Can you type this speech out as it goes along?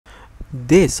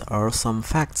These are some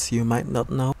facts you might not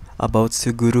know about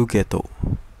Suguru Geto.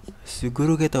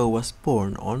 Suguru Geto was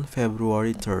born on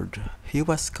February 3rd. He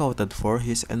was scouted for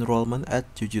his enrollment at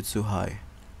Jujutsu High.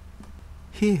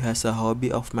 He has a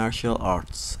hobby of martial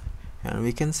arts, and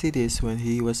we can see this when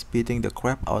he was beating the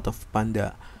crap out of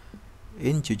Panda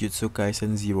in Jujutsu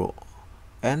Kaisen 0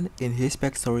 and in his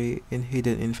backstory in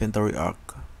Hidden Inventory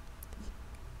arc.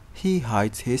 He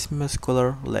hides his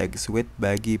muscular legs with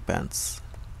baggy pants.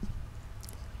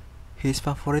 His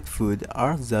favorite food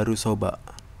are zaru soba,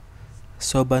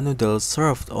 soba noodles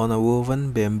served on a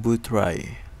woven bamboo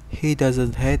tray. He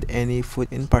doesn't hate any food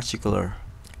in particular.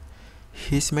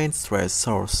 His main stress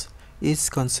source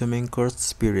is consuming cursed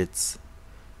spirits,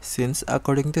 since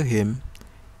according to him,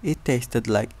 it tasted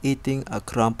like eating a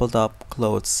crumpled up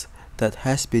clothes that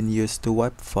has been used to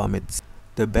wipe vomits.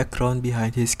 The background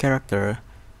behind his character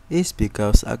is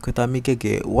because Akutami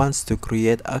Gege wants to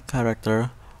create a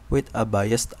character with a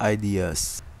biased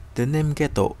ideas. The name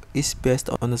Geto is based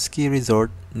on a ski resort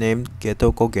named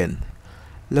Geto Kogen,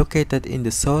 located in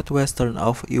the southwestern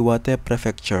of Iwate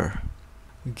Prefecture.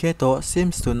 Geto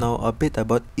seems to know a bit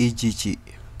about Ijichi,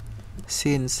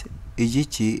 since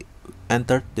Ijichi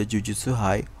entered the Jujutsu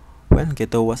High when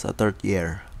Geto was a third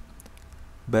year.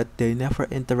 But they never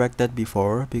interacted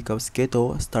before because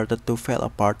Geto started to fall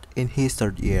apart in his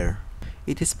third year.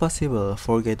 It is possible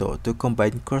for Geto to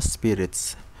combine cursed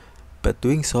spirits, but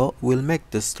doing so will make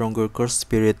the stronger cursed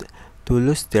spirit to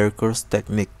lose their curse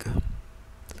technique.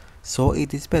 So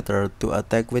it is better to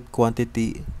attack with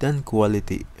quantity than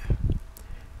quality.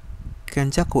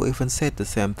 Kenjaku even said the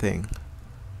same thing,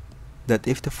 that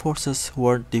if the forces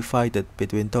weren't divided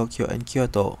between Tokyo and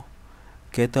Kyoto,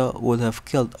 Geto would have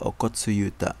killed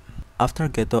Okotsuyuta. After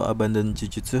Geto abandoned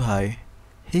Jujutsu High,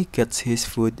 he gets his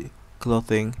food,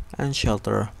 clothing, and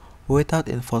shelter without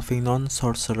involving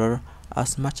non-sorcerer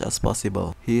as much as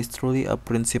possible. He is truly a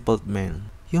principled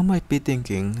man. You might be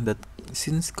thinking that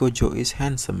since Gojo is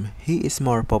handsome, he is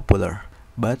more popular,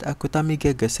 but Akutami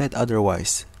Gege said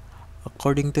otherwise.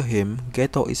 According to him,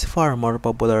 Geto is far more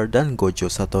popular than Gojo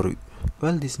Satoru.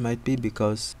 Well, this might be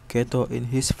because Geto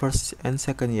in his first and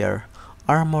second year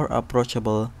are more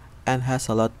approachable and has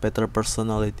a lot better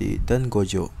personality than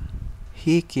Gojo.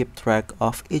 He kept track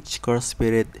of each curse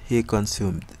spirit he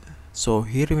consumed, so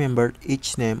he remembered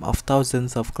each name of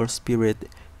thousands of curse spirit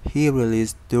he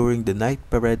released during the night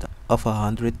parade of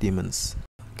 100 demons.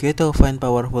 Geto find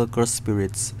powerful curse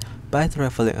spirits by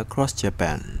traveling across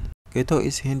Japan. Geto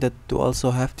is hinted to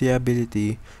also have the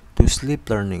ability to sleep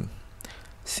learning,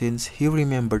 since he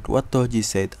remembered what Toji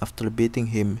said after beating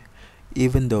him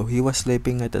even though he was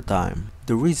sleeping at the time.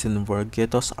 The reason for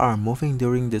Geto's arm moving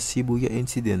during the Shibuya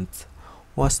incident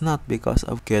was not because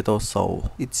of Geto's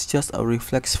soul, it's just a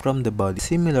reflex from the body,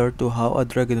 similar to how a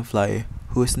dragonfly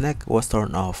whose neck was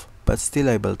torn off but still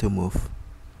able to move.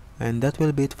 And that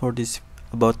will be it for this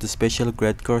about the special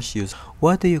grade curse use.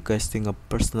 What do you guys think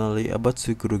personally about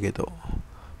Suguru Geto?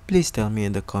 Please tell me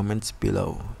in the comments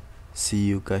below. See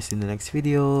you guys in the next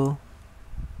video.